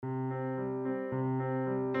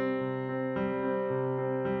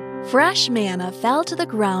Fresh manna fell to the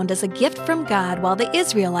ground as a gift from God while the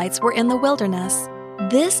Israelites were in the wilderness.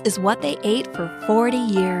 This is what they ate for 40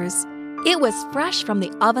 years. It was fresh from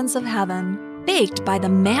the ovens of heaven, baked by the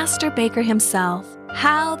master baker himself.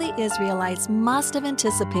 How the Israelites must have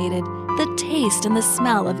anticipated the taste and the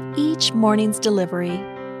smell of each morning's delivery.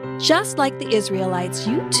 Just like the Israelites,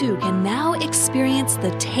 you too can now experience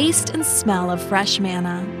the taste and smell of fresh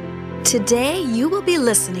manna. Today, you will be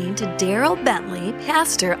listening to Darryl Bentley,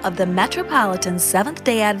 pastor of the Metropolitan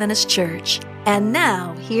Seventh-day Adventist Church. And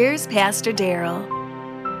now, here's Pastor Darryl.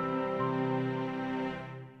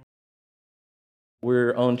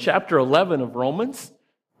 We're on chapter 11 of Romans.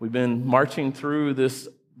 We've been marching through this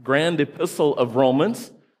grand epistle of Romans,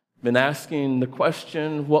 been asking the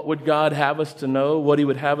question, what would God have us to know, what He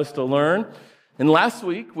would have us to learn? And last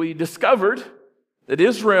week, we discovered that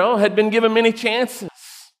Israel had been given many chances.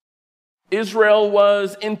 Israel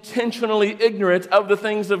was intentionally ignorant of the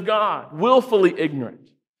things of God, willfully ignorant,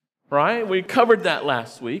 right? We covered that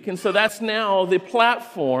last week. And so that's now the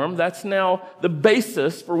platform, that's now the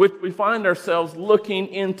basis for which we find ourselves looking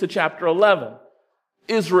into chapter 11.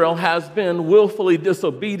 Israel has been willfully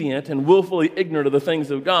disobedient and willfully ignorant of the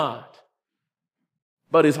things of God.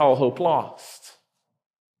 But is all hope lost?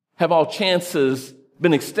 Have all chances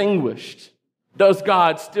been extinguished? Does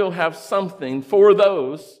God still have something for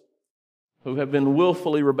those who have been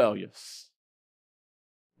willfully rebellious?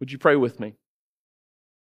 Would you pray with me?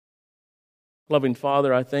 Loving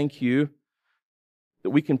Father, I thank you that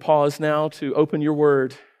we can pause now to open your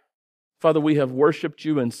word. Father, we have worshiped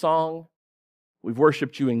you in song. We've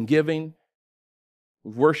worshiped you in giving.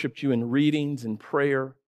 We've worshiped you in readings and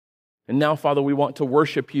prayer. And now, Father, we want to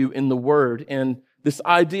worship you in the word. And this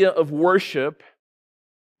idea of worship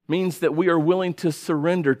means that we are willing to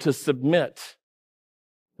surrender, to submit.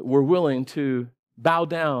 That we're willing to bow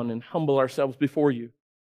down and humble ourselves before you.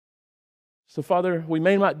 So, Father, we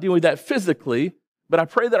may not do that physically, but I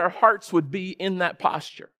pray that our hearts would be in that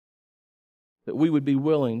posture. That we would be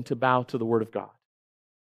willing to bow to the word of God.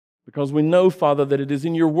 Because we know, Father, that it is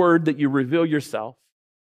in your word that you reveal yourself.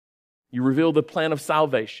 You reveal the plan of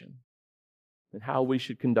salvation and how we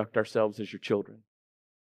should conduct ourselves as your children.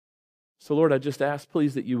 So, Lord, I just ask,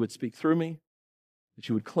 please, that you would speak through me, that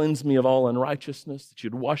you would cleanse me of all unrighteousness, that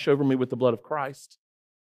you'd wash over me with the blood of Christ.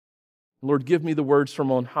 Lord, give me the words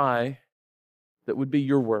from on high that would be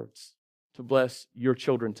your words to bless your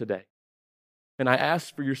children today. And I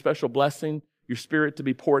ask for your special blessing, your Spirit to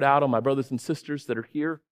be poured out on my brothers and sisters that are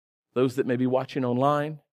here, those that may be watching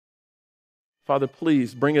online. Father,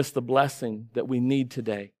 please bring us the blessing that we need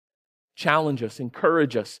today. Challenge us,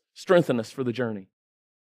 encourage us, strengthen us for the journey.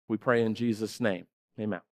 We pray in Jesus' name.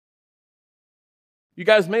 Amen. You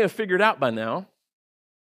guys may have figured out by now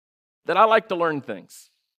that I like to learn things.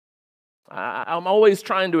 I'm always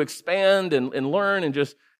trying to expand and learn and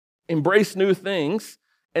just embrace new things.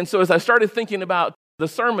 And so as I started thinking about the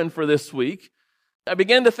sermon for this week, I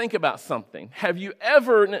began to think about something. Have you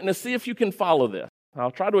ever, now see if you can follow this.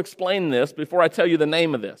 I'll try to explain this before I tell you the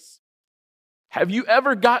name of this. Have you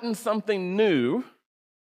ever gotten something new,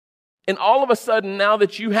 and all of a sudden, now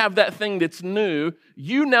that you have that thing that's new,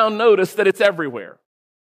 you now notice that it's everywhere?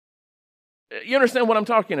 You understand what I'm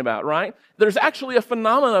talking about, right? There's actually a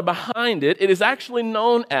phenomena behind it. It is actually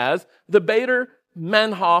known as the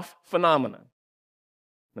Baader-Meinhof phenomenon.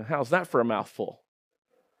 Now, how's that for a mouthful?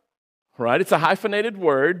 Right? It's a hyphenated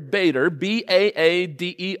word, Baader,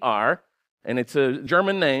 B-A-A-D-E-R, and it's a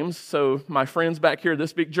German name, so my friends back here that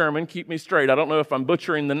speak German, keep me straight. I don't know if I'm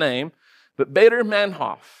butchering the name, but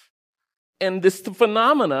Baader-Meinhof. And this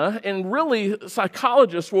phenomena, and really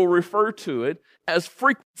psychologists will refer to it as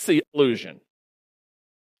frequency illusion.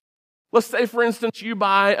 Let's say, for instance, you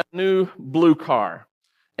buy a new blue car,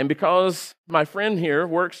 and because my friend here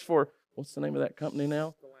works for, what's the name of that company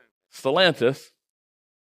now? Stellantis.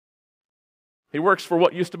 He works for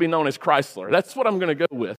what used to be known as Chrysler. That's what I'm going to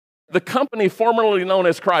go with. The company formerly known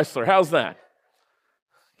as Chrysler. How's that?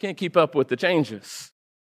 Can't keep up with the changes.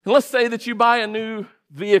 And let's say that you buy a new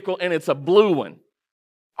vehicle and it's a blue one.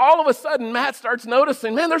 All of a sudden, Matt starts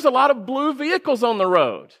noticing, man, there's a lot of blue vehicles on the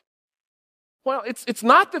road. Well, it's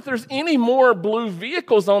not that there's any more blue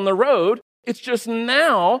vehicles on the road. It's just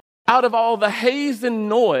now, out of all the haze and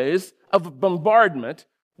noise of bombardment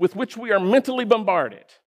with which we are mentally bombarded,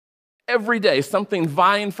 every day, something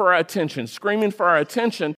vying for our attention, screaming for our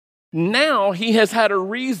attention. Now he has had a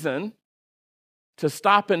reason to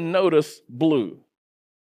stop and notice blue.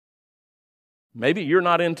 Maybe you're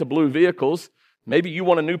not into blue vehicles. Maybe you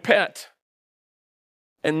want a new pet.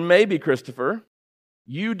 And maybe, Christopher,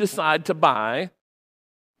 you decide to buy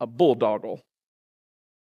a bulldoggle.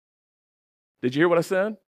 Did you hear what I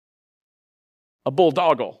said? A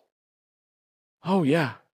bulldoggle. Oh,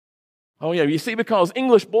 yeah. Oh, yeah. You see, because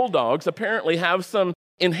English bulldogs apparently have some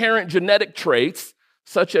inherent genetic traits,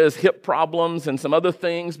 such as hip problems and some other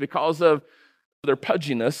things because of their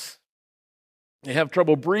pudginess. They have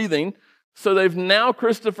trouble breathing. So they've now,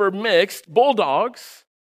 Christopher, mixed bulldogs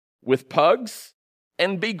with pugs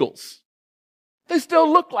and beagles. They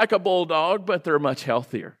still look like a bulldog, but they're much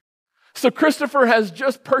healthier. So Christopher has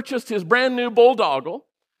just purchased his brand new bulldoggle.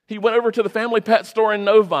 He went over to the family pet store in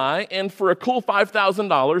Novi, and for a cool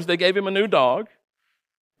 $5,000, they gave him a new dog.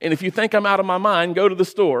 And if you think I'm out of my mind, go to the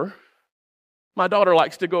store. My daughter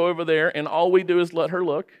likes to go over there, and all we do is let her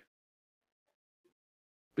look.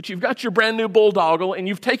 But you've got your brand new bulldoggle, and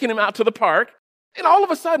you've taken him out to the park, and all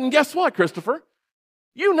of a sudden, guess what, Christopher?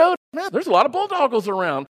 You know, man, there's a lot of bulldoggles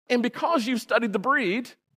around. And because you've studied the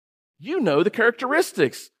breed, you know the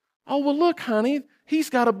characteristics. Oh, well, look, honey, he's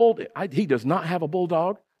got a bulldog. He does not have a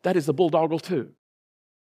bulldog. That is a bulldoggle too.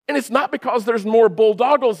 And it's not because there's more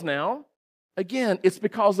bulldoggles now. Again, it's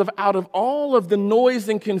because of out of all of the noise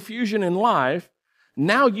and confusion in life,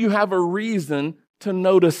 now you have a reason to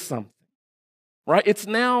notice something, right? It's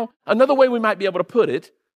now, another way we might be able to put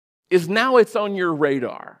it, is now it's on your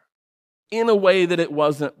radar in a way that it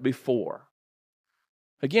wasn't before.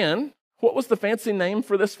 Again, what was the fancy name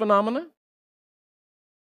for this phenomena?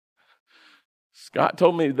 Scott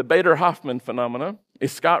told me the Bader-Hoffman phenomena.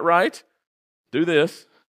 Is Scott right? Do this.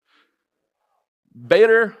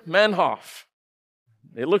 Bader-Meinhof.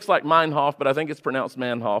 It looks like Meinhof, but I think it's pronounced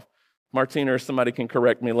Manhof. Martina or somebody can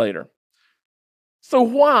correct me later. So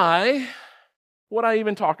why would I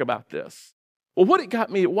even talk about this? Well,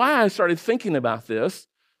 why I started thinking about this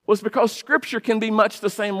was because Scripture can be much the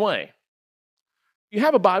same way. You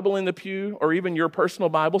have a Bible in the pew or even your personal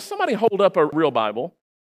Bible. Somebody hold up a real Bible.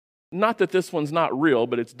 Not that this one's not real,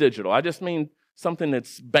 but it's digital. I just mean something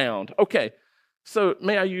that's bound. Okay, so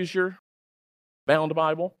may I use your bound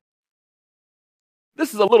Bible?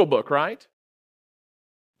 This is a little book, right?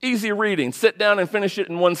 Easy reading. Sit down and finish it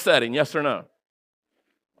in one setting, yes or no?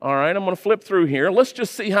 All right, I'm going to flip through here. Let's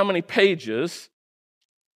just see how many pages,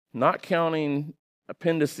 not counting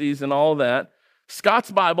appendices and all that.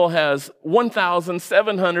 Scott's Bible has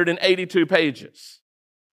 1,782 pages.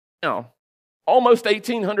 Now, almost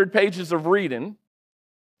 1,800 pages of reading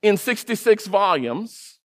in 66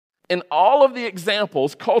 volumes, and all of the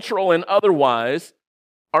examples, cultural and otherwise,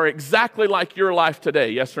 are exactly like your life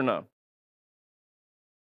today, yes or no?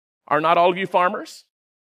 Are not all of you farmers?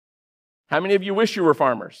 How many of you wish you were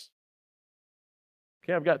farmers?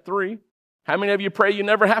 Okay, I've got 3. How many of you pray you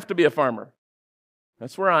never have to be a farmer?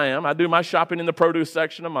 That's where I am. I do my shopping in the produce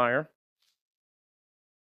section of Meijer.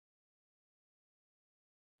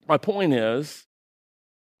 My point is,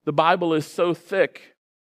 the Bible is so thick.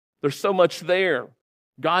 There's so much there.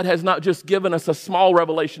 God has not just given us a small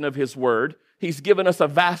revelation of His Word. He's given us a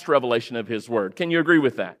vast revelation of His Word. Can you agree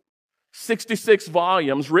with that? 66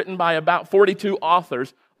 volumes written by about 42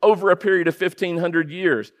 authors over a period of 1,500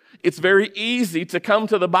 years. It's very easy to come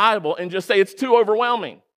to the Bible and just say it's too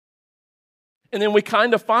overwhelming. And then we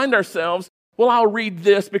kind of find ourselves, well, I'll read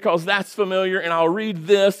this because that's familiar, and I'll read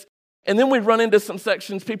this. And then we run into some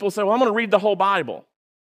sections, people say, well, I'm going to read the whole Bible.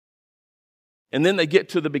 And then they get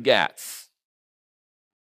to the begats.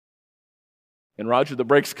 And Roger, the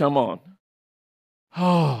brakes come on.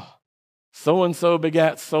 Oh, so-and-so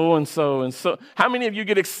begat so-and-so. And so. How many of you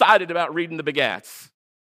get excited about reading the begats?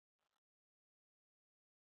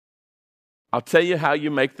 I'll tell you how you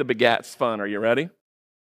make the begats fun. Are you ready?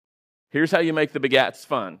 Here's how you make the begats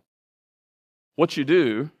fun. What you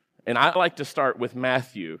do, and I like to start with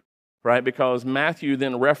Matthew, right? Because Matthew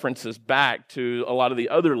then references back to a lot of the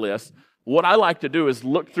other lists. What I like to do is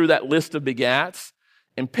look through that list of begats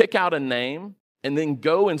and pick out a name and then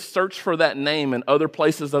go and search for that name in other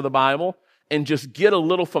places of the Bible and just get a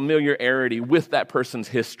little familiarity with that person's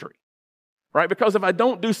history, right? Because if I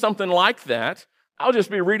don't do something like that, I'll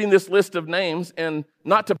just be reading this list of names, and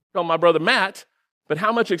not to pick on my brother Matt, but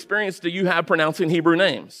how much experience do you have pronouncing Hebrew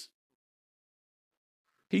names?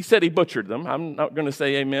 He said he butchered them. I'm not going to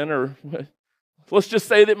say amen, or let's just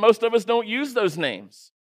say that most of us don't use those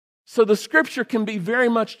names. So the Scripture can be very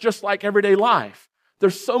much just like everyday life.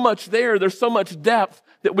 There's so much there, there's so much depth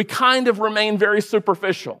that we kind of remain very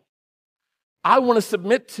superficial. I want to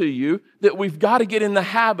submit to you that we've got to get in the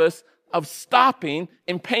habit of stopping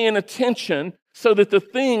and paying attention so that the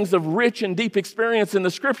things of rich and deep experience in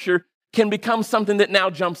the Scripture can become something that now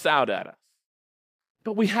jumps out at us.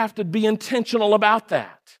 But we have to be intentional about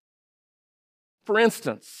that. For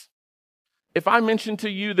instance, if I mention to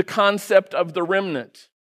you the concept of the remnant,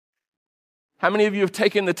 how many of you have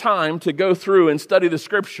taken the time to go through and study the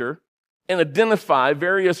Scripture and identify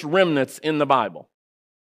various remnants in the Bible?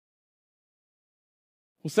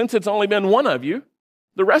 Well, since it's only been one of you,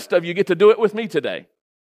 the rest of you get to do it with me today.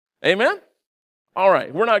 Amen? All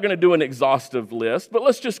right, we're not going to do an exhaustive list, but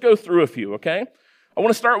let's just go through a few, okay? I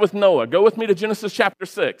want to start with Noah. Go with me to Genesis chapter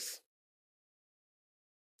 6.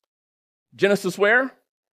 Genesis where?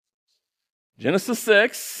 Genesis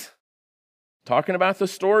 6, talking about the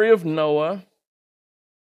story of Noah.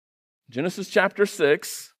 Genesis chapter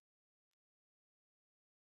 6.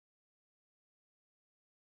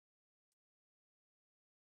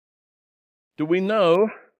 Do we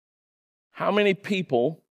know how many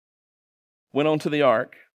people went onto the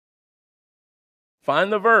ark?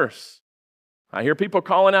 Find the verse. I hear people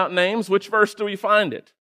calling out names. Which verse do we find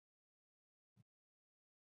it?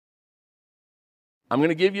 I'm going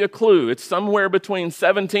to give you a clue. It's somewhere between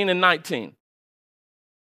 17 and 19.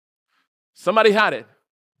 Somebody had it.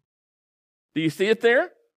 Do you see it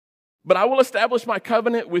there? But I will establish my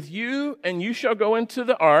covenant with you, and you shall go into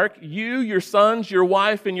the ark, you, your sons, your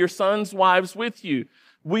wife, and your sons' wives with you.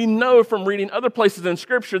 We know from reading other places in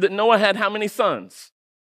Scripture that Noah had how many sons?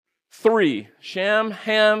 3. Shem,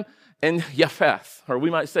 Ham, and Japheth, or we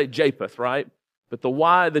might say Japheth, right? But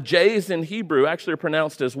the J's in Hebrew actually are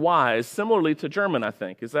pronounced as Y's, similarly to German, I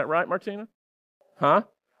think. Is that right, Martina? Huh?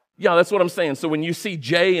 Yeah, that's what I'm saying. So when you see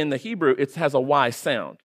J in the Hebrew, it has a Y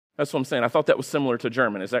sound. That's what I'm saying. I thought that was similar to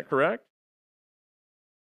German. Is that correct?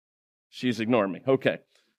 She's ignoring me. Okay.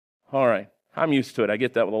 All right. I'm used to it. I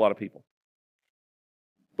get that with a lot of people.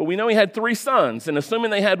 But we know he had 3 sons, and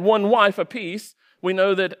assuming they had 1 wife apiece, we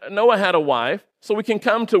know that Noah had a wife, so we can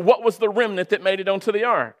come to what was the remnant that made it onto the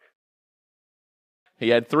ark. He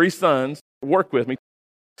had 3 sons. Work with me.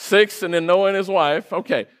 6, and then Noah and his wife.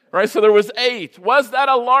 Okay. All right, so there was 8. Was that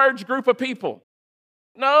a large group of people?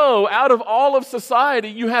 No. Out of all of society,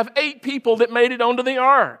 you have 8 people that made it onto the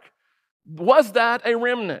ark. Was that a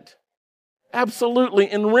remnant?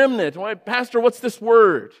 Absolutely. In remnant, Pastor, what's this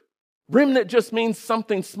word? Remnant just means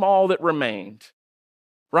something small that remained,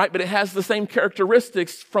 right? But it has the same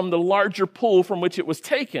characteristics from the larger pool from which it was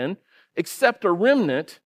taken, except a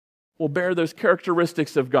remnant will bear those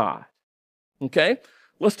characteristics of God. Okay?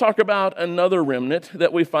 Let's talk about another remnant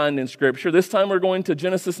that we find in Scripture. This time we're going to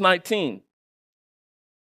Genesis 19.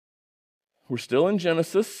 We're still in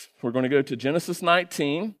Genesis. We're going to go to Genesis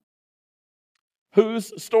 19.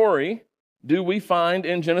 Whose story do we find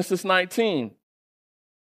in Genesis 19?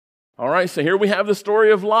 All right, so here we have the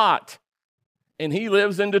story of Lot, and he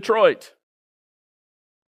lives in Detroit.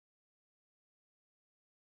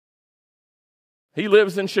 He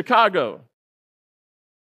lives in Chicago.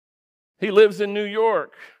 He lives in New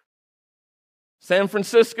York, San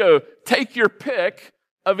Francisco. Take your pick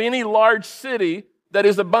of any large city that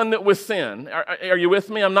is abundant with sin. Are you with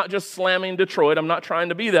me? I'm not just slamming Detroit. I'm not trying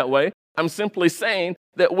to be that way. I'm simply saying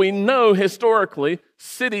that we know historically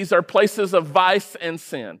cities are places of vice and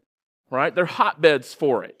sin, right? They're hotbeds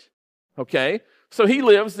for it, okay? So he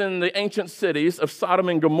lives in the ancient cities of Sodom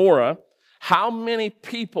and Gomorrah. How many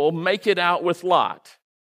people make it out with Lot?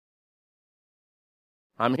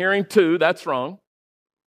 I'm hearing 2, that's wrong.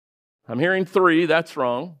 I'm hearing 3, that's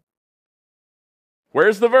wrong.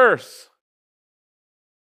 Where's the verse?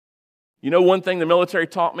 You know one thing the military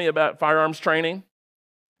taught me about firearms training?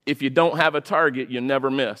 If you don't have a target, you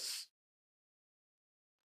never miss.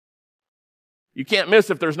 You can't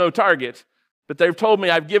miss if there's no target, but they've told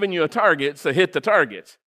me I've given you a target, so hit the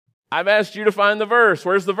target. I've asked you to find the verse.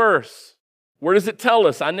 Where's the verse? Where does it tell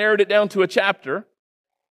us? I narrowed it down to a chapter.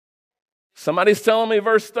 Somebody's telling me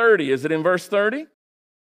verse 30. Is it in verse 30?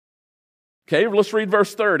 Okay, let's read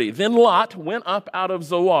verse 30. Then Lot went up out of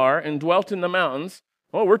Zoar and dwelt in the mountains.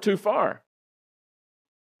 Oh, we're too far.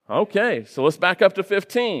 Okay, so let's back up to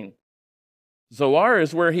 15. Zoar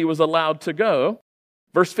is where he was allowed to go.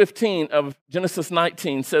 Verse 15 of Genesis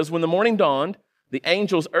 19 says, when the morning dawned, the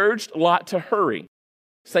angels urged Lot to hurry,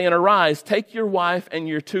 saying, arise, take your wife and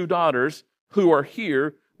your 2 daughters who are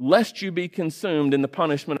here, lest you be consumed in the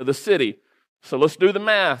punishment of the city. So let's do the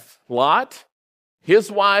math. Lot,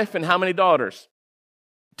 his wife, and how many daughters?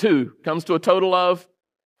 2. Comes to a total of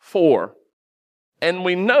 4. And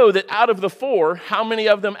we know that out of the 4, how many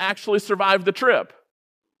of them actually survived the trip?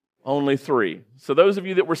 Only 3. So those of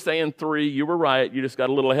you that were saying 3, you were right. You just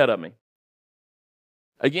got a little ahead of me.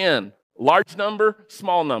 Again, large number,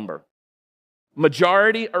 small number.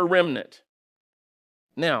 Majority or remnant.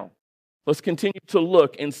 Now, let's continue to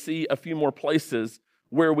look and see a few more places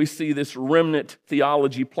where we see this remnant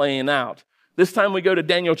theology playing out. This time we go to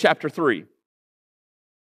Daniel chapter 3.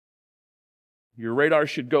 Your radar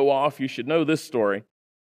should go off. You should know this story.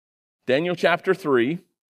 Daniel chapter 3.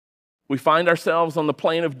 We find ourselves on the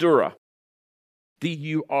plain of Dura.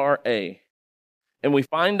 D-U-R-A. And we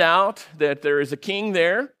find out that there is a king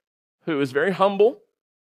there who is very humble.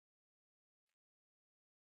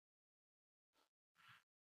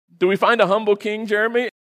 Do we find a humble king, Jeremy,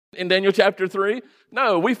 in Daniel chapter 3?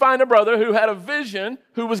 No, we find a brother who had a vision,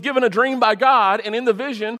 who was given a dream by God, and in the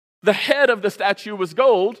vision, the head of the statue was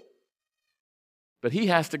gold, but he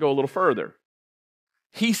has to go a little further.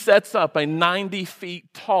 He sets up a 90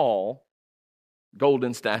 feet tall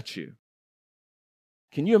golden statue.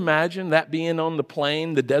 Can you imagine that being on the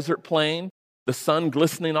plain, the desert plain, the sun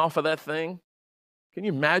glistening off of that thing? Can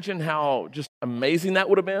you imagine how just amazing that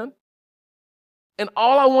would have been? And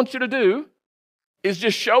all I want you to do is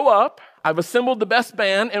just show up. I've assembled the best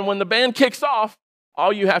band, and when the band kicks off,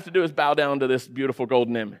 all you have to do is bow down to this beautiful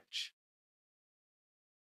golden image.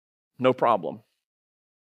 No problem.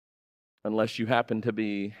 Unless you happen to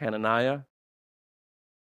be Hananiah.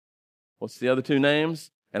 What's the other two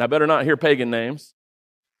names? And I better not hear pagan names.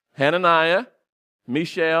 Hananiah,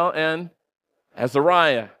 Mishael, and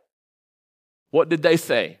Azariah. What did they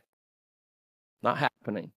say? Not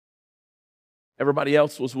happening. Everybody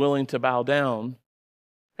else was willing to bow down.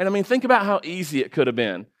 And I mean, think about how easy it could have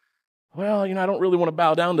been. Well, I don't really want to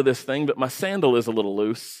bow down to this thing, but my sandal is a little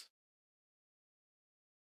loose.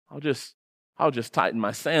 I'll just tighten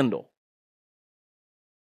my sandal.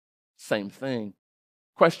 Same thing.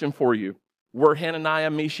 Question for you. Were Hananiah,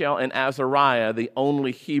 Mishael, and Azariah the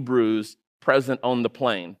only Hebrews present on the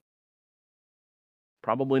plain?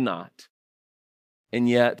 Probably not. And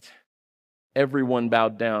yet, everyone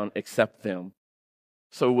bowed down except them.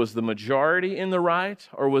 So was the majority in the right,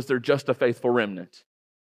 or was there just a faithful remnant?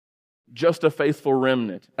 Just a faithful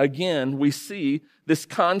remnant. Again, we see this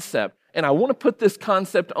concept. And I want to put this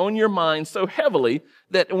concept on your mind so heavily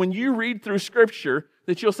that when you read through Scripture,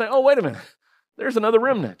 that you'll say, oh, wait a minute, there's another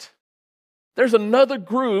remnant. There's another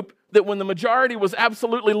group that when the majority was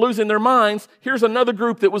absolutely losing their minds, here's another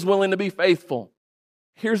group that was willing to be faithful.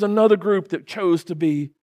 Here's another group that chose to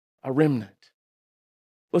be a remnant.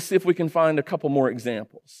 Let's see if we can find a couple more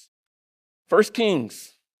examples. 1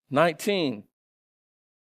 Kings 19.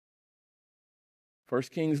 1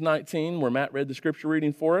 Kings 19, where Matt read the scripture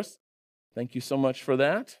reading for us. Thank you so much for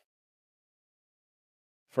that.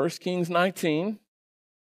 1 Kings 19,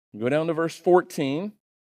 go down to verse 14.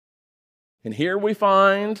 And here we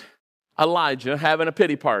find Elijah having a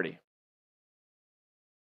pity party.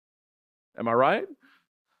 Am I right?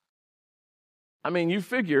 I mean, you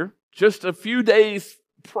figure just a few days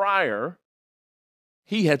prior,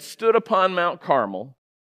 he had stood upon Mount Carmel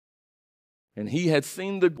and he had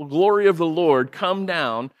seen the glory of the Lord come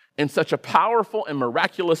down in such a powerful and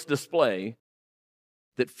miraculous display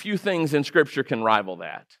that few things in Scripture can rival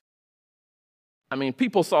that. I mean,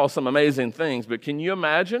 people saw some amazing things, but can you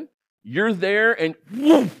imagine? You're there and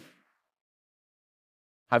woof!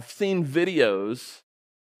 I've seen videos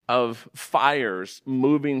of fires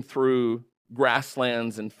moving through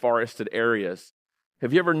grasslands and forested areas.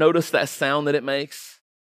 Have you ever noticed that sound that it makes?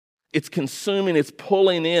 It's consuming, it's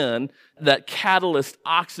pulling in that catalyst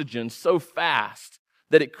oxygen so fast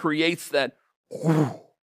that it creates that.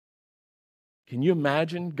 Can you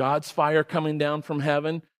imagine God's fire coming down from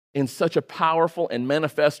heaven in such a powerful and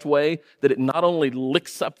manifest way that it not only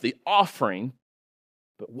licks up the offering,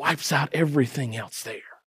 but wipes out everything else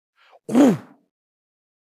there?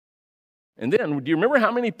 And then, do you remember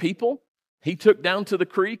how many people he took down to the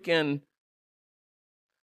creek and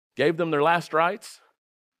gave them their last rites?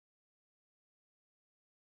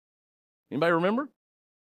 Anybody remember?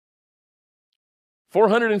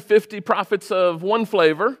 450 prophets of one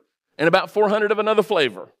flavor and about 400 of another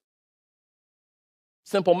flavor.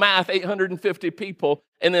 Simple math, 850 people.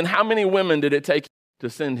 And then how many women did it take to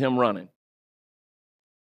send him running?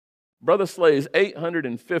 Brother slays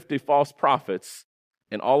 850 false prophets,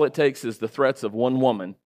 and all it takes is the threats of one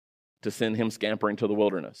woman to send him scampering to the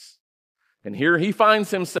wilderness. And here he finds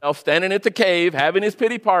himself standing at the cave, having his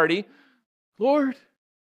pity party. Lord,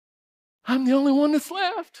 I'm the only one that's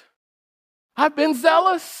left. I've been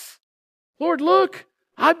zealous. Lord, look,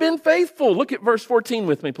 I've been faithful. Look at verse 14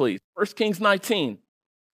 with me, please. 1 Kings 19.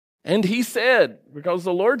 And he said, because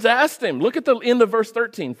the Lord's asked him, look at the end of verse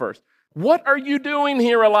 13 first. What are you doing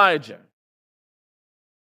here, Elijah?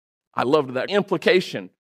 I loved that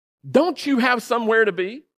implication. Don't you have somewhere to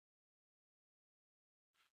be?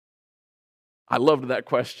 I loved that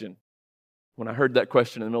question when I heard that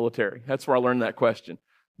question in the military. That's where I learned that question.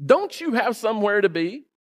 Don't you have somewhere to be?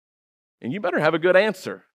 And you better have a good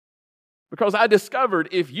answer. Because I discovered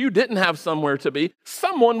if you didn't have somewhere to be,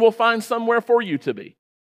 someone will find somewhere for you to be.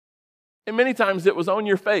 And many times it was on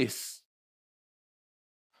your face,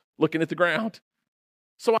 looking at the ground,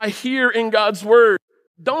 So I hear in God's word,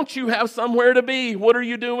 don't you have somewhere to be? What are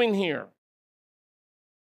you doing here?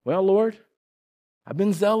 Well, Lord, I've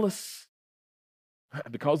been zealous.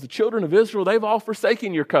 Because the children of Israel, they've all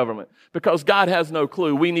forsaken your covenant. Because God has no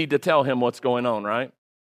clue. We need to tell him what's going on, right?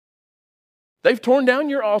 They've torn down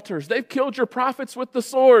your altars. They've killed your prophets with the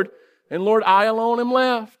sword. And Lord, I alone am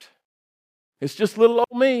left. It's just little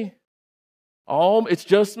old me. It's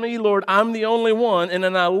just me, Lord. I'm the only one. And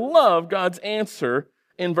then I love God's answer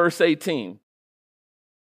in verse 18.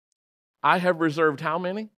 I have reserved how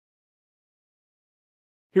many?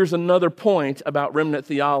 Here's another point about remnant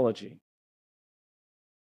theology.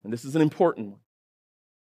 And this is an important one.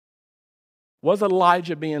 Was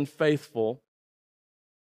Elijah being faithful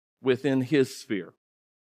within his sphere?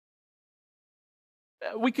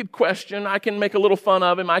 We could question, I can make a little fun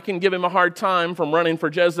of him, I can give him a hard time from running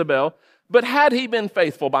for Jezebel, but had he been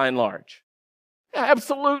faithful by and large? Yeah,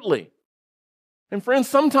 absolutely. And friends,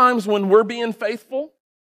 sometimes when we're being faithful,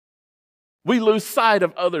 we lose sight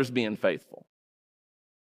of others being faithful.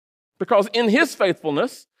 Because in his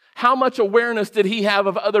faithfulness, how much awareness did he have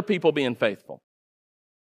of other people being faithful?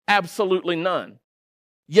 Absolutely none.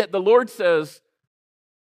 Yet the Lord says,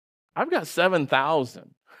 I've got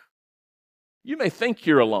 7,000. You may think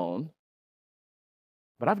you're alone,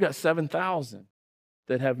 but I've got 7,000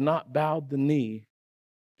 that have not bowed the knee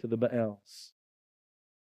to the Baals.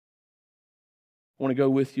 I want to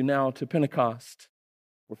go with you now to Pentecost.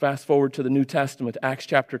 We'll fast forward to the New Testament, Acts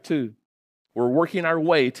chapter 2. We're working our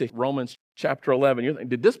way to Romans chapter 11. You're thinking,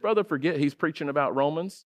 did this brother forget he's preaching about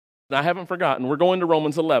Romans? And I haven't forgotten. We're going to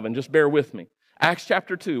Romans 11. Just bear with me. Acts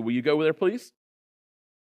chapter 2. Will you go there, please?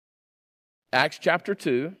 Acts chapter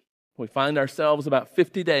 2. We find ourselves about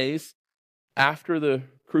 50 days after the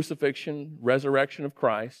crucifixion, resurrection of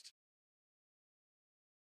Christ.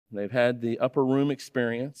 They've had the upper room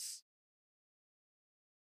experience.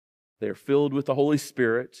 They're filled with the Holy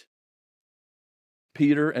Spirit.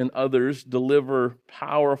 Peter and others deliver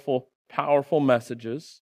powerful, powerful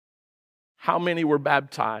messages. How many were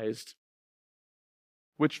baptized?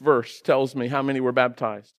 Which verse tells me how many were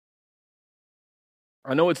baptized?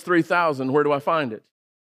 I know it's 3,000. Where do I find it?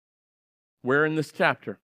 Where in this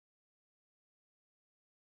chapter?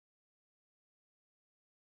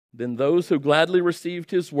 Then those who gladly received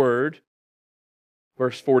his word,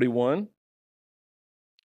 verse 41,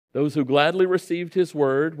 those who gladly received his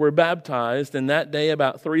word were baptized, and that day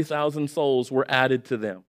about 3,000 souls were added to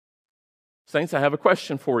them. Saints, I have a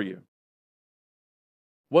question for you.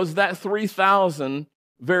 Was that 3,000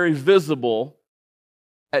 very visible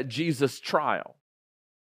at Jesus' trial?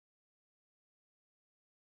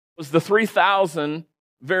 Was the 3,000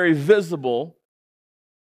 very visible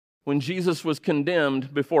when Jesus was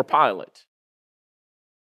condemned before Pilate?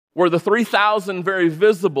 Were the 3,000 very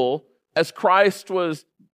visible as Christ was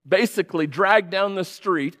basically dragged down the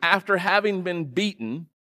street after having been beaten,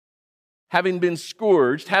 having been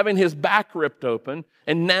scourged, having his back ripped open,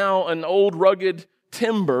 and now an old rugged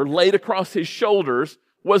timber laid across his shoulders?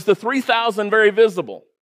 Was the 3,000 very visible?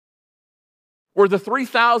 Were the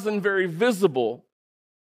 3,000 very visible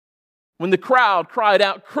when the crowd cried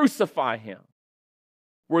out, "Crucify him"?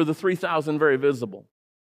 Were the 3,000 very visible?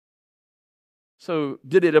 So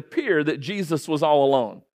did it appear that Jesus was all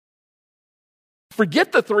alone?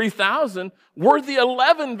 Forget the 3,000. Were the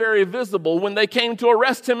 11 very visible when they came to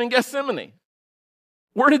arrest him in Gethsemane?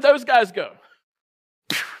 Where did those guys go?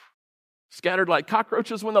 Scattered like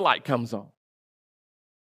cockroaches when the light comes on.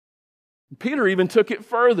 Peter even took it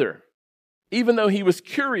further. Even though he was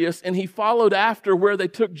curious and he followed after where they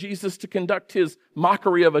took Jesus to conduct his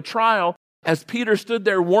mockery of a trial, as Peter stood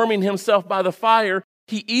there warming himself by the fire,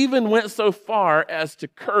 he even went so far as to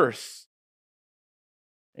curse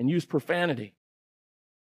and use profanity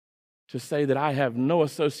to say that I have no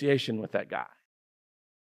association with that guy.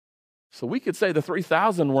 So we could say the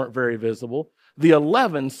 3,000 weren't very visible. The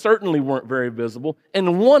 11 certainly weren't very visible.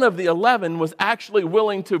 And one of the 11 was actually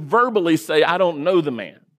willing to verbally say, I don't know the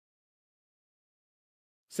man.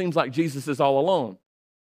 Seems like Jesus is all alone.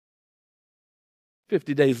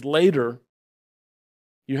 50 days later,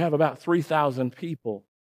 you have about 3,000 people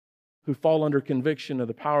who fall under conviction of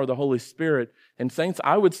the power of the Holy Spirit. And saints,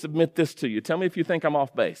 I would submit this to you. Tell me if you think I'm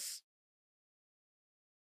off base.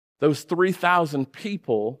 Those 3,000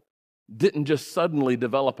 people didn't just suddenly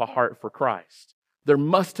develop a heart for Christ. There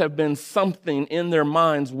must have been something in their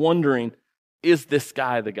minds wondering, is this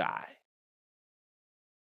guy the guy?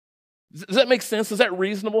 Does that make sense? Is that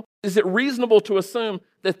reasonable? Is it reasonable to assume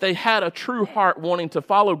that they had a true heart wanting to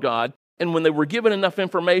follow God, and when they were given enough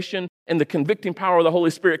information and the convicting power of the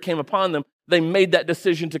Holy Spirit came upon them, they made that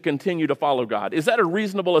decision to continue to follow God? Is that a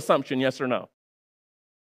reasonable assumption, yes or no?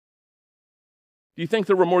 Do you think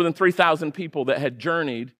there were more than 3,000 people that had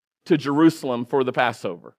journeyed to Jerusalem for the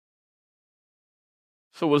Passover?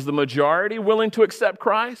 So was the majority willing to accept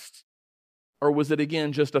Christ? Or was it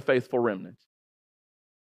again just a faithful remnant?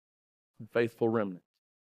 A faithful remnant.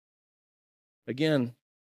 Again,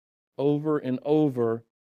 over and over,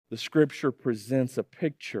 the Scripture presents a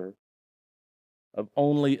picture of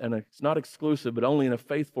only, and it's not exclusive, but only in a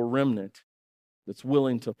faithful remnant that's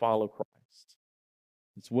willing to follow Christ.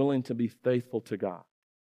 It's willing to be faithful to God.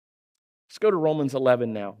 Let's go to Romans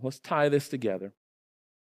 11 now. Let's tie this together.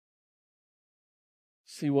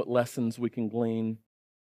 See what lessons we can glean.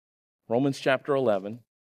 Romans chapter 11.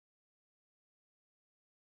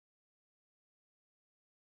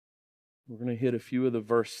 We're going to hit a few of the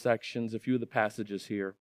verse sections, a few of the passages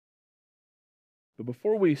here. But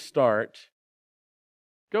before we start,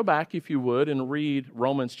 go back, if you would, and read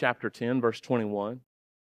Romans chapter 10, verse 21.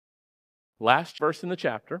 Last verse in the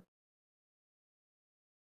chapter.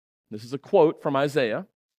 This is a quote from Isaiah.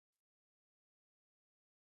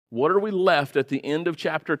 What are we left at the end of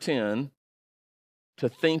chapter 10 to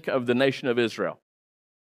think of the nation of Israel?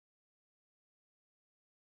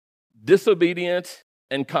 Disobedient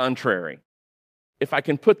and contrary. If I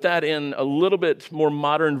can put that in a little bit more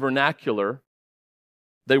modern vernacular,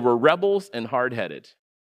 they were rebels and hard-headed.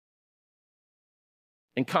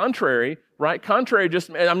 And contrary, right? Contrary,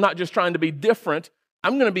 I'm not just trying to be different.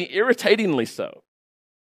 I'm going to be irritatingly so.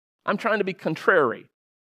 I'm trying to be contrary.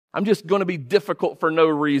 I'm just going to be difficult for no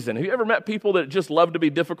reason. Have you ever met people that just love to be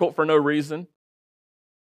difficult for no reason?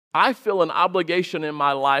 I feel an obligation in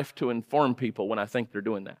my life to inform people when I think they're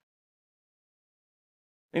doing that.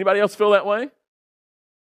 Anybody else feel that way?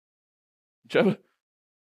 Joe?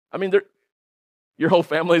 I mean, your whole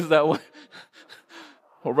family is that way.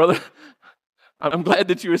 Well, brother, I'm glad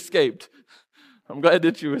that you escaped. I'm glad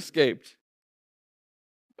that you escaped.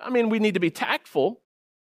 I mean, we need to be tactful.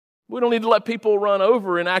 We don't need to let people run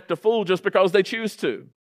over and act a fool just because they choose to.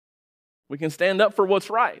 We can stand up for what's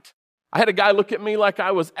right. I had a guy look at me like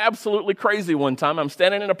I was absolutely crazy one time. I'm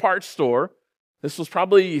standing in a parts store. This was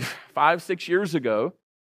probably 5-6 years ago.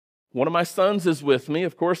 One of my sons is with me,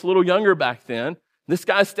 of course, a little younger back then. This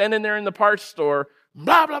guy's standing there in the parts store,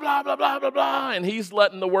 blah, blah, blah, blah, blah, blah, blah, and he's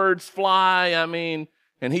letting the words fly,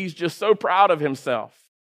 and he's just so proud of himself.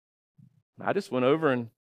 I just went over and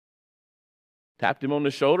tapped him on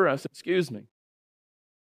the shoulder. I said, "Excuse me." I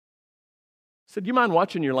said, "Do you mind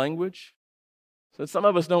watching your language?" I said, "Some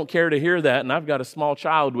of us don't care to hear that, and I've got a small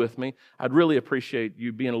child with me. I'd really appreciate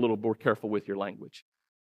you being a little more careful with your language."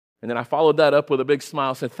 And then I followed that up with a big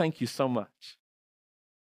smile, said, "Thank you so much."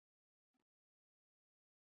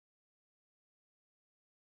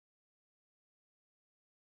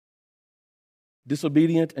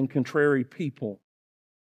 Disobedient and contrary people.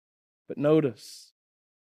 But notice,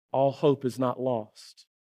 all hope is not lost.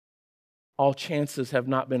 All chances have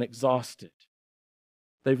not been exhausted.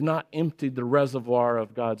 They've not emptied the reservoir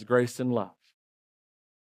of God's grace and love.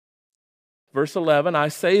 Verse 11, I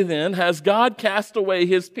say then, has God cast away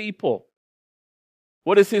His people?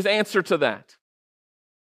 What is His answer to that?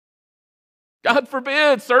 God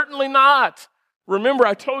forbid, certainly not. Remember,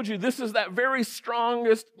 I told you this is that very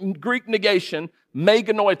strongest Greek negation,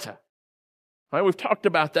 meganoita. Right, we've talked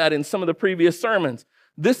about that in some of the previous sermons.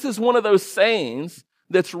 This is one of those sayings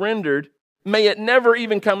that's rendered, may it never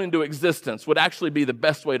even come into existence, would actually be the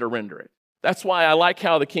best way to render it. That's why I like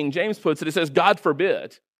how the King James puts it. It says, God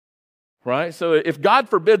forbid. Right? So if God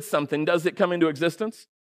forbids something, does it come into existence?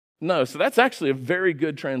 No. So that's actually a very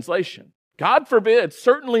good translation. God forbid,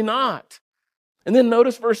 certainly not. And then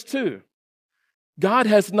notice verse 2. God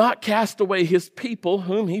has not cast away His people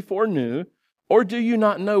whom He foreknew. Or do you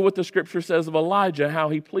not know what the Scripture says of Elijah, how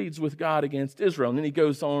he pleads with God against Israel? And then he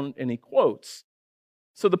goes on and he quotes.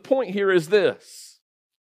 So the point here is this.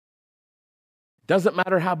 Doesn't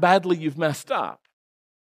matter how badly you've messed up.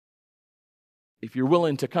 If you're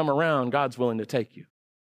willing to come around, God's willing to take you.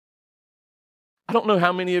 I don't know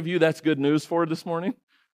how many of you that's good news for this morning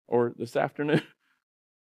or this afternoon,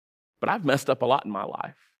 but I've messed up a lot in my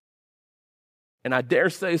life. And I dare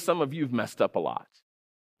say some of you have messed up a lot.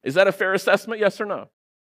 Is that a fair assessment, yes or no?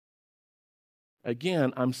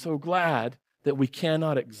 Again, I'm so glad that we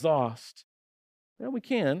cannot exhaust. Well, we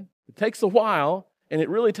can. It takes a while, and it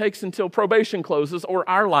really takes until probation closes or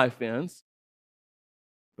our life ends.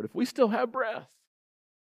 But if we still have breath,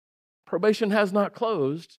 probation has not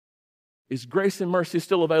closed, is grace and mercy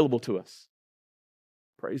still available to us?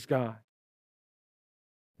 Praise God.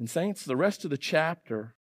 And saints, the rest of the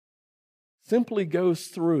chapter simply goes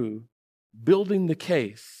through building the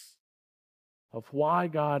case of why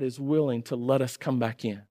God is willing to let us come back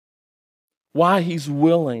in. Why He's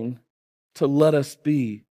willing to let us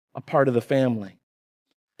be a part of the family.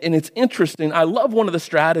 And it's interesting. I love one of the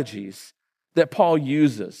strategies that Paul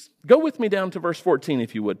uses. Go with me down to verse 14,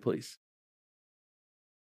 if you would, please.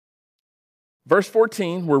 Verse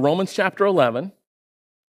 14, we're Romans chapter 11.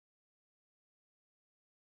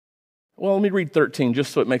 Well, let me read 13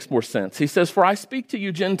 just so it makes more sense. He says, "For I speak to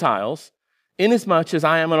you Gentiles, inasmuch as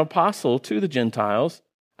I am an apostle to the Gentiles,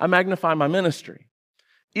 I magnify my ministry.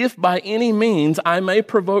 If by any means I may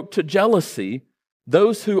provoke to jealousy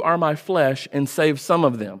those who are my flesh and save some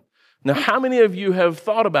of them." Now, how many of you have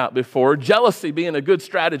thought about before jealousy being a good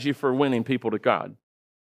strategy for winning people to God?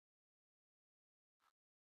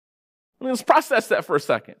 Let's process that for a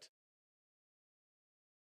second.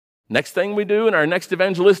 Next thing we do in our next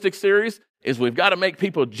evangelistic series is we've got to make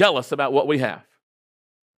people jealous about what we have.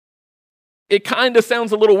 It kind of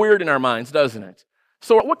sounds a little weird in our minds, doesn't it?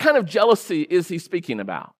 So what kind of jealousy is he speaking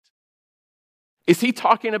about? Is he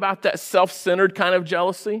talking about that self-centered kind of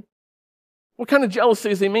jealousy? What kind of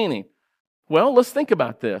jealousy is he meaning? Well, let's think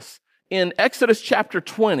about this. In Exodus chapter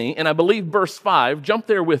 20, and I believe verse 5, jump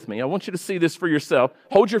there with me. I want you to see this for yourself.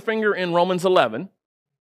 Hold your finger in Romans 11,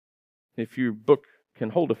 if your book can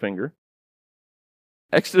hold a finger.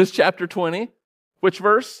 Exodus chapter 20, which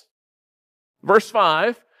verse? Verse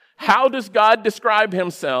 5. How does God describe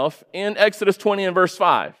himself in Exodus 20 and verse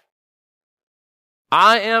 5?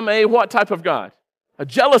 I am a what type of God? A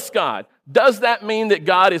jealous God. Does that mean that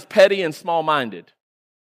God is petty and small-minded?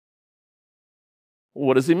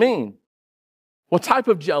 What does he mean? What type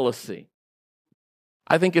of jealousy?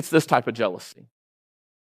 I think it's this type of jealousy.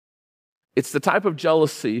 It's the type of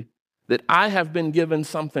jealousy that I have been given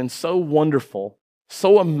something so wonderful,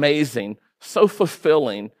 so amazing, so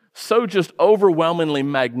fulfilling, so just overwhelmingly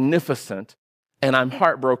magnificent, and I'm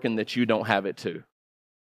heartbroken that you don't have it too.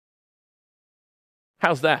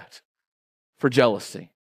 How's that for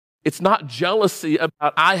jealousy? It's not jealousy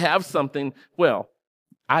about I have something, well,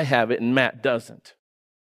 I have it and Matt doesn't.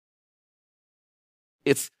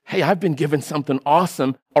 It's, hey, I've been given something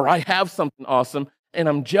awesome, or I have something awesome, and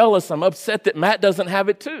I'm jealous, I'm upset that Matt doesn't have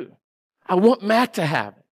it too. I want Matt to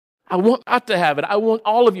have it. I want Matt to have it. I want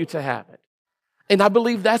all of you to have it. And I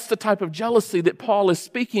believe that's the type of jealousy that Paul is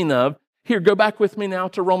speaking of. Here, go back with me now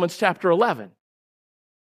to Romans chapter 11.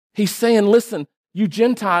 He's saying, listen, you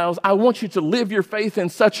Gentiles, I want you to live your faith in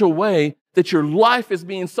such a way that your life is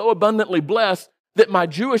being so abundantly blessed that my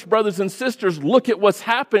Jewish brothers and sisters look at what's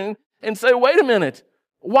happening and say, wait a minute,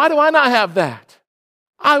 why do I not have that?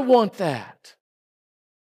 I want that.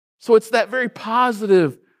 So it's that very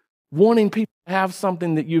positive wanting people to have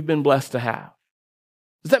something that you've been blessed to have.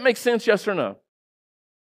 Does that make sense, yes or no?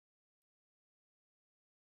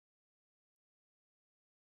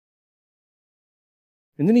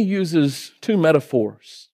 And then he uses two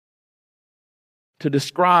metaphors to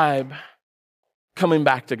describe coming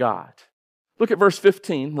back to God. Look at verse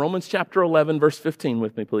 15, Romans chapter 11, verse 15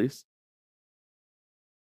 with me, please.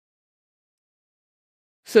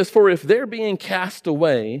 It says, "For if their being cast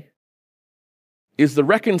away is the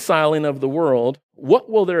reconciling of the world, what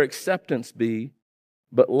will their acceptance be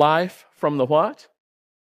but life from the what?"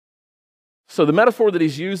 So the metaphor that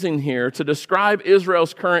he's using here to describe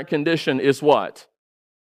Israel's current condition is what?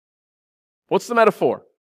 What's the metaphor?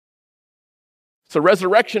 It's a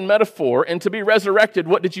resurrection metaphor, and to be resurrected,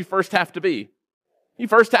 what did you first have to be? You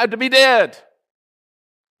first had to be dead.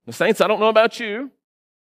 The saints, I don't know about you,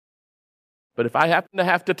 but if I happen to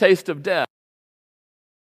have to taste of death,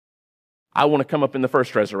 I want to come up in the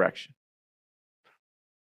first resurrection.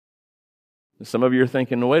 And some of you are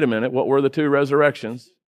thinking, no, wait a minute, what were the two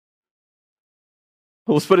resurrections?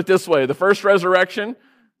 Well, let's put it this way. The first resurrection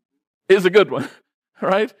is a good one,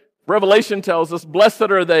 right? Revelation tells us, blessed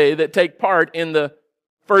are they that take part in the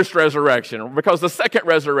first resurrection, because the second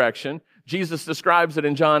resurrection, Jesus describes it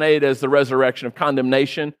in John 8 as the resurrection of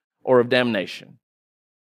condemnation or of damnation,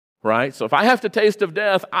 right? So if I have to taste of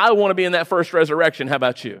death, I want to be in that first resurrection. How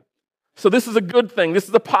about you? So this is a good thing. This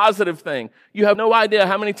is a positive thing. You have no idea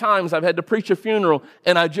how many times I've had to preach a funeral,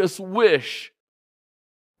 and I just wish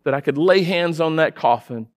that I could lay hands on that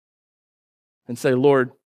coffin and say,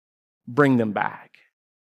 Lord, bring them back.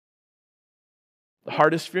 The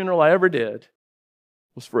hardest funeral I ever did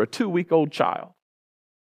was for a 2-week-old child.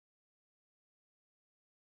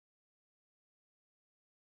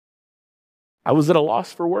 I was at a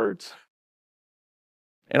loss for words.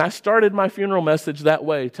 And I started my funeral message that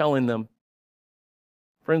way, telling them,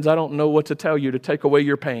 friends, I don't know what to tell you to take away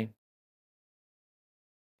your pain.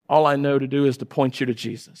 All I know to do is to point you to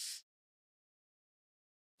Jesus.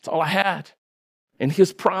 That's all I had. And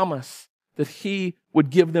his promise that he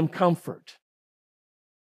would give them comfort.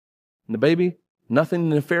 And the baby Nothing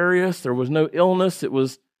nefarious. There was no illness. It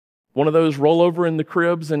was one of those roll over in the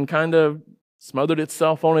cribs and kind of smothered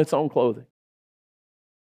itself on its own clothing.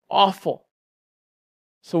 Awful.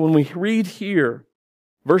 So when we read here,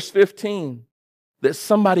 verse 15, that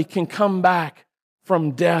somebody can come back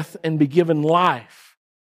from death and be given life,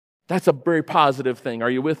 that's a very positive thing.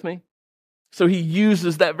 Are you with me? So he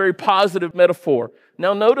uses that very positive metaphor.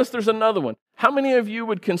 Now notice there's another one. How many of you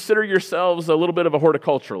would consider yourselves a little bit of a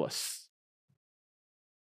horticulturalist?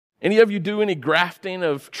 Any of you do any grafting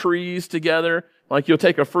of trees together? Like you'll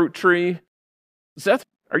take a fruit tree. Seth,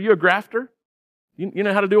 are you a grafter? You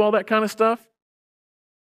know how to do all that kind of stuff?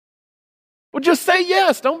 Well, just say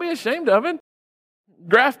yes. Don't be ashamed of it.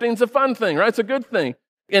 Grafting's a fun thing, right? It's a good thing.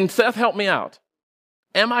 And Seth, help me out.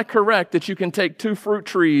 Am I correct that you can take two fruit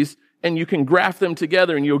trees and you can graft them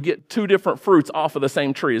together and you'll get two different fruits off of the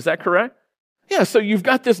same tree? Is that correct? Yeah, so you've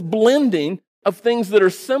got this blending of things that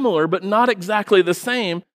are similar but not exactly the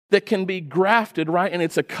same that can be grafted, right? And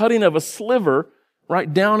it's a cutting of a sliver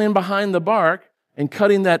right down in behind the bark and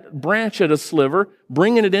cutting that branch at a sliver,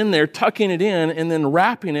 bringing it in there, tucking it in, and then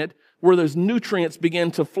wrapping it where those nutrients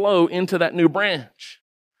begin to flow into that new branch.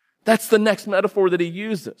 That's the next metaphor that he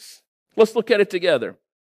uses. Let's look at it together.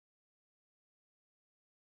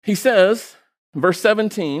 He says, verse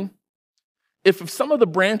 17, if some of the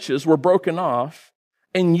branches were broken off,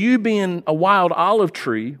 and you being a wild olive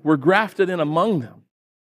tree were grafted in among them,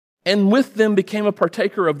 and with them became a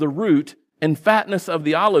partaker of the root and fatness of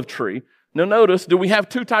the olive tree. Now notice, do we have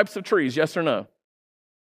two types of trees, yes or no?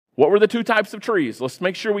 What were the two types of trees? Let's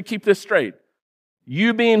make sure we keep this straight.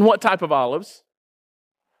 You being what type of olives?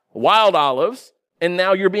 Wild olives. And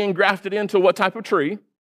now you're being grafted into what type of tree?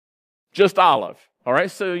 Just olive. All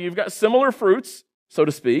right, so you've got similar fruits, so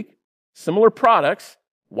to speak, similar products,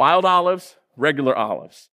 wild olives, regular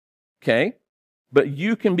olives. Okay? But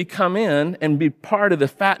you can come in and be part of the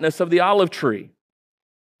fatness of the olive tree.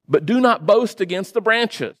 But do not boast against the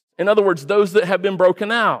branches. In other words, those that have been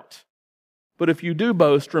broken out. But if you do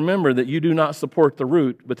boast, remember that you do not support the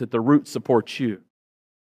root, but that the root supports you.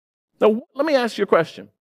 Now, let me ask you a question.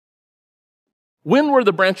 When were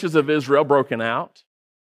the branches of Israel broken out?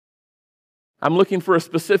 I'm looking for a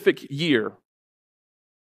specific year.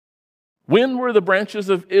 When were the branches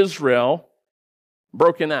of Israel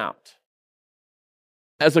broken out?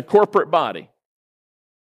 As a corporate body.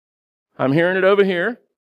 I'm hearing it over here.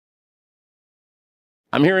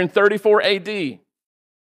 I'm hearing 34 AD.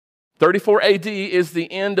 34 AD is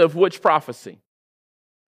the end of which prophecy?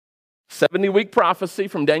 70-week prophecy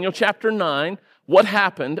from Daniel chapter 9. What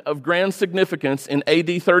happened of grand significance in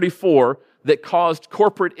AD 34 that caused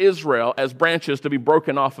corporate Israel as branches to be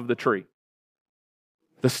broken off of the tree?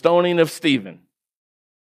 The stoning of Stephen.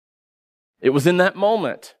 It was in that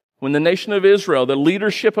moment when the nation of Israel, the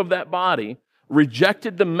leadership of that body,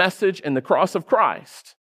 rejected the message and the cross of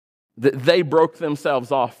Christ, that they broke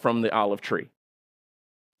themselves off from the olive tree.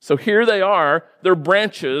 So here they are, their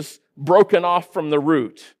branches broken off from the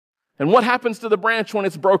root. And what happens to the branch when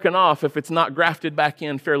it's broken off if it's not grafted back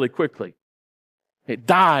in fairly quickly? It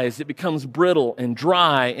dies, it becomes brittle and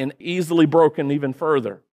dry and easily broken even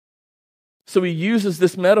further. So he uses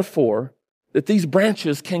this metaphor that these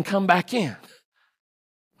branches can come back in.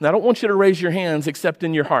 Now, I don't want you to raise your hands except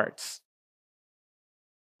in your hearts.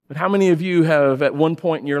 But how many of you have at one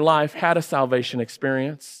point in your life had a salvation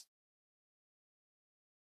experience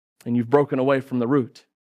and you've broken away from the root?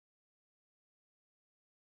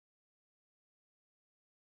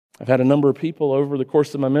 I've had a number of people over the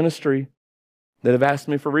course of my ministry that have asked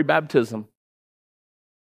me for rebaptism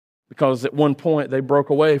because at one point they broke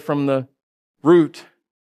away from the root,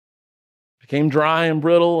 became dry and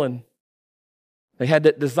brittle, and they had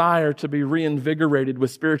that desire to be reinvigorated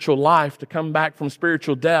with spiritual life, to come back from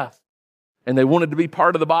spiritual death, and they wanted to be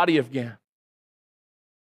part of the body again.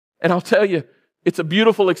 And I'll tell you, it's a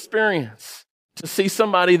beautiful experience to see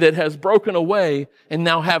somebody that has broken away and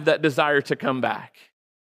now have that desire to come back.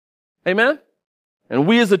 Amen? And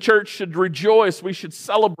we as a church should rejoice. We should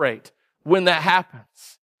celebrate when that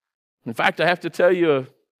happens. In fact, I have to tell you a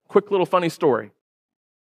quick little funny story.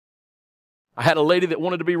 I had a lady that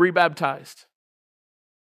wanted to be rebaptized.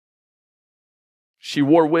 She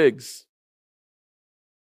wore wigs.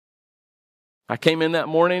 I came in that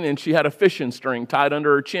morning and she had a fishing string tied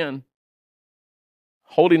under her chin,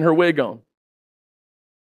 holding her wig on.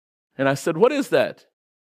 And I said, "What is that?"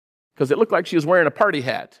 Because it looked like she was wearing a party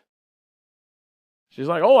hat. She's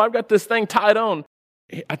like, "Oh, I've got this thing tied on."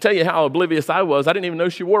 I tell you how oblivious I was. I didn't even know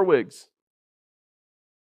she wore wigs.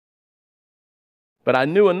 But I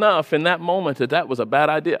knew enough in that moment that that was a bad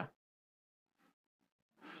idea.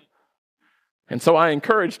 And so I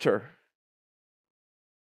encouraged her.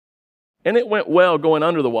 And it went well going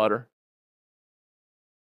under the water.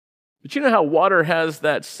 But you know how water has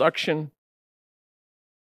that suction?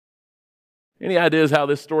 Any ideas how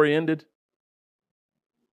this story ended?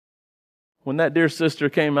 When that dear sister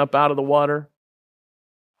came up out of the water,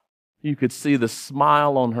 you could see the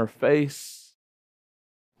smile on her face,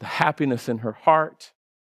 the happiness in her heart,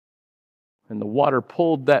 and the water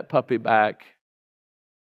pulled that puppy back.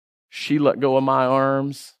 She let go of my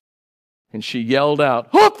arms, and she yelled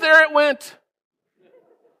out, "Whoop, there it went!"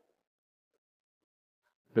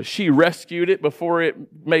 But she rescued it before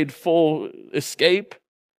it made full escape.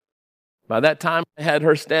 By that time, I had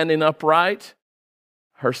her standing upright.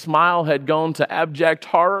 Her smile had gone to abject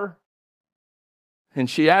horror. And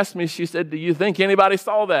she asked me, she said, "Do you think anybody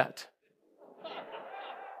saw that?"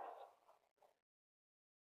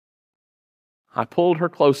 I pulled her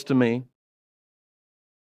close to me.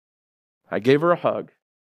 I gave her a hug.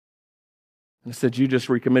 And I said, "You just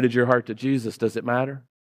recommitted your heart to Jesus. Does it matter?"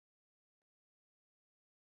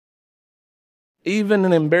 Even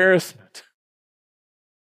in embarrassment,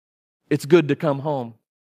 it's good to come home.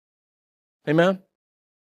 Amen?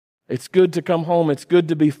 It's good to come home. It's good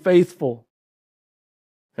to be faithful.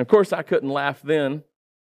 And of course, I couldn't laugh then,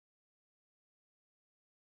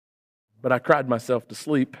 but I cried myself to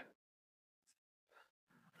sleep.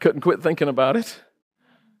 Couldn't quit thinking about it.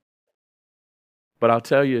 But I'll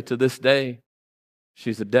tell you, to this day,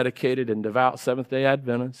 she's a dedicated and devout Seventh-day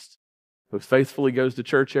Adventist who faithfully goes to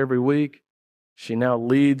church every week. She now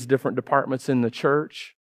leads different departments in the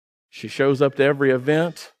church. She shows up to every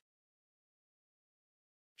event.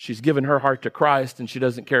 She's given her heart to Christ, and she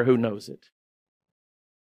doesn't care who knows it.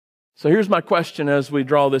 So here's my question as we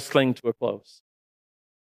draw this thing to a close.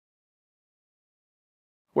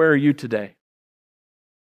 Where are you today?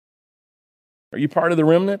 Are you part of the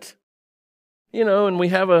remnant? You know, and we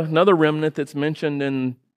have another remnant that's mentioned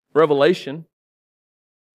in Revelation.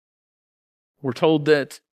 We're told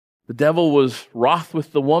that the devil was wroth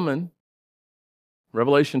with the woman,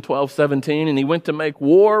 Revelation 12:17, and he went to make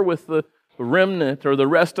war with the remnant or the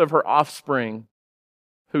rest of her offspring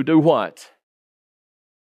who do what?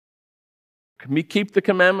 Keep the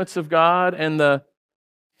commandments of God and the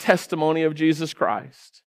testimony of Jesus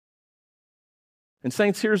Christ. And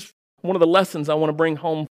saints, here's one of the lessons I want to bring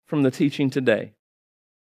home from the teaching today.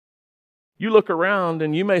 You look around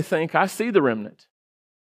and you may think, I see the remnant.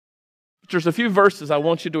 But there's a few verses I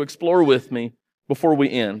want you to explore with me before we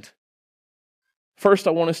end. First,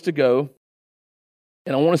 I want us to go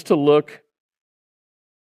and I want us to look.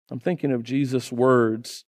 I'm thinking of Jesus'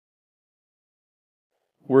 words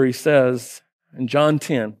where he says in John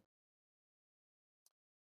 10,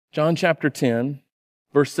 John chapter 10,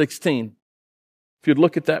 verse 16. If you'd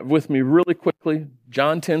look at that with me really quickly,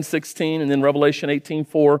 John 10:16, and then Revelation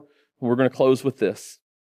 18:4, and we're going to close with this.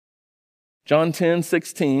 John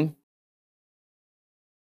 10:16.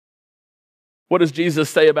 What does Jesus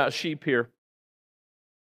say about sheep here?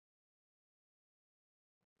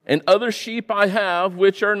 And other sheep I have,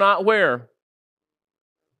 which are not where?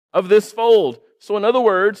 Of this fold. So in other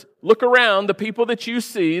words, look around, the people that you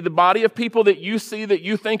see, the body of people that you see that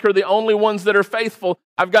you think are the only ones that are faithful.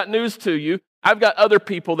 I've got news to you. I've got other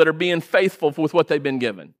people that are being faithful with what they've been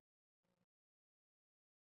given.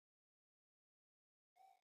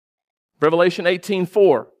 Revelation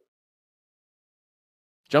 18:4.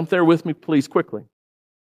 Jump there with me, please, quickly.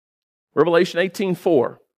 Revelation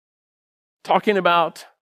 18:4. Talking about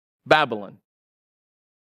Babylon.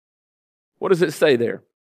 What does it say there?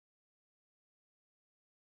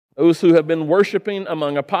 Those who have been worshiping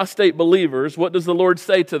among apostate believers, what does the Lord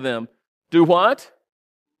say to them? Do what?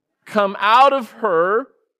 Come out of her,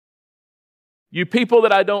 you people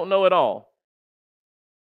that I don't know at all.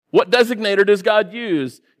 What designator does God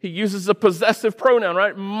use? He uses a possessive pronoun,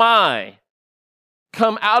 right? My.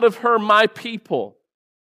 Come out of her, my people.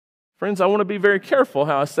 Friends, I want to be very careful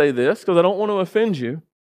how I say this because I don't want to offend you.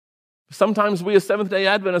 Sometimes we as Seventh-day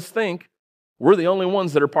Adventists think we're the only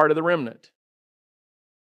ones that are part of the remnant.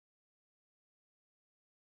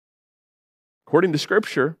 According to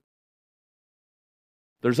Scripture,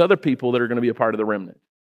 there's other people that are going to be a part of the remnant.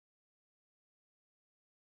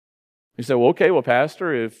 You say, well,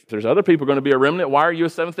 Pastor, if there's other people going to be a remnant, why are you a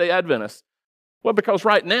Seventh-day Adventist? Well, because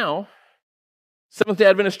right now, Seventh-day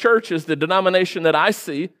Adventist Church is the denomination that I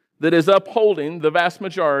see that is upholding the vast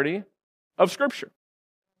majority of Scripture.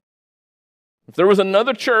 If there was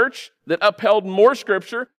another church that upheld more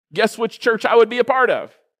Scripture, guess which church I would be a part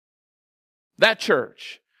of? That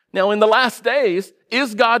church. Now, in the last days,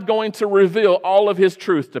 is God going to reveal all of His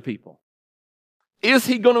truth to people? Is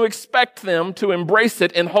He going to expect them to embrace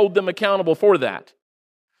it and hold them accountable for that?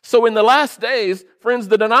 So in the last days, friends,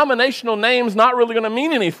 the denominational name's not really going to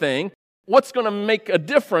mean anything. What's going to make a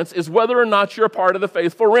difference is whether or not you're a part of the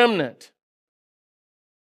faithful remnant.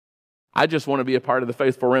 I just want to be a part of the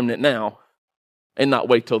faithful remnant now and not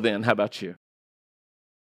wait till then. How about you?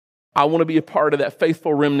 I want to be a part of that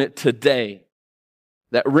faithful remnant today.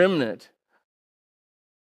 That remnant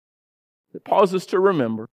that pauses to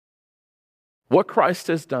remember what Christ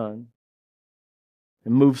has done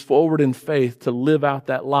and moves forward in faith to live out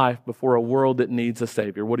that life before a world that needs a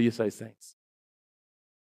Savior. What do you say, saints?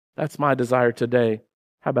 That's my desire today.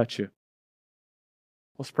 How about you?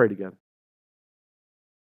 Let's pray together.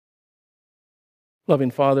 Loving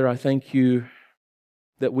Father, I thank you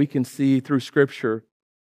that we can see through Scripture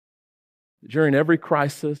that during every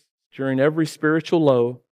crisis, during every spiritual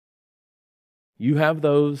low, you have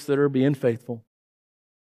those that are being faithful.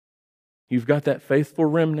 You've got that faithful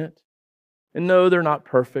remnant. And no, they're not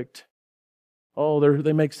perfect. Oh,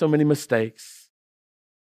 they make so many mistakes.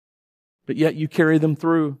 But yet you carry them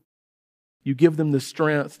through. You give them the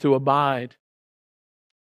strength to abide.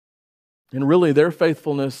 And really, their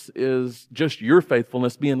faithfulness is just your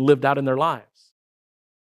faithfulness being lived out in their lives.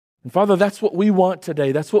 And Father, that's what we want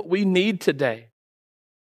today. That's what we need today.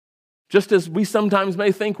 Just as we sometimes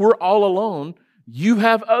may think we're all alone, you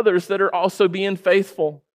have others that are also being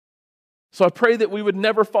faithful. So I pray that we would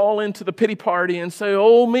never fall into the pity party and say,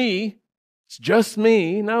 oh, me, it's just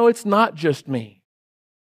me. No, it's not just me.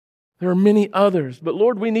 There are many others. But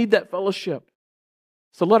Lord, we need that fellowship.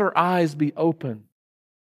 So let our eyes be open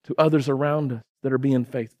to others around us that are being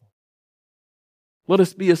faithful. Let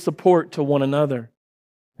us be a support to one another.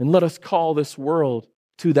 And let us call this world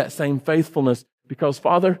to that same faithfulness. Because,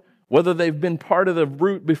 Father, whether they've been part of the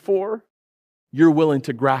root before, you're willing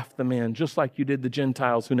to graft them in, just like you did the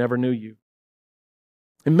Gentiles who never knew you.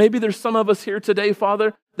 And maybe there's some of us here today,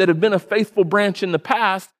 Father, that have been a faithful branch in the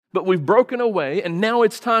past, but we've broken away, and now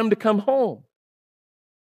it's time to come home.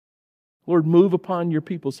 Lord, move upon your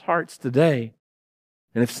people's hearts today.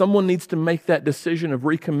 And if someone needs to make that decision of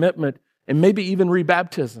recommitment and maybe even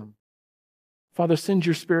rebaptism, Father, send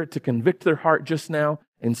your Spirit to convict their heart just now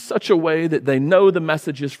in such a way that they know the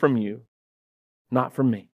message is from you, not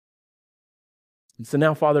from me. And so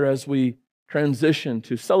now, Father, as we transition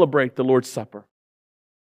to celebrate the Lord's Supper,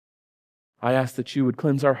 I ask that you would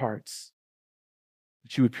cleanse our hearts,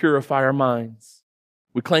 that you would purify our minds.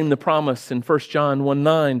 We claim the promise in 1 John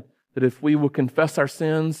 1:9 that if we will confess our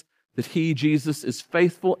sins, that He, Jesus, is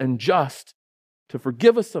faithful and just to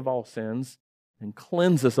forgive us of all sins and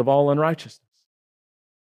cleanse us of all unrighteousness.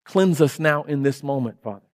 Cleanse us now in this moment,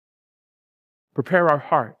 Father. Prepare our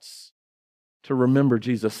hearts to remember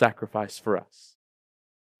Jesus' sacrifice for us.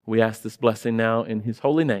 We ask this blessing now in His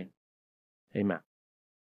holy name. Amen.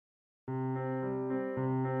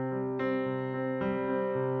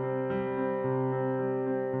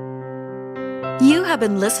 You have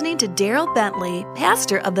been listening to Darryl Bentley,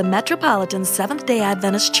 pastor of the Metropolitan Seventh-day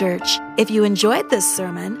Adventist Church. If you enjoyed this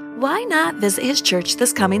sermon, why not visit his church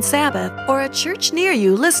this coming Sabbath or a church near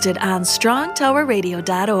you listed on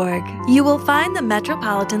strongtowerradio.org. You will find the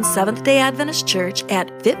Metropolitan Seventh-day Adventist Church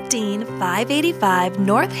at 15585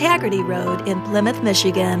 North Haggerty Road in Plymouth,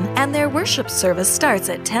 Michigan, and their worship service starts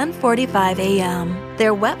at 10:45 a.m.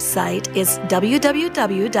 Their website is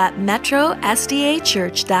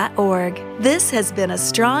www.metrosdachurch.org. This has been a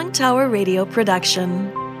Strong Tower Radio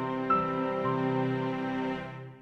production.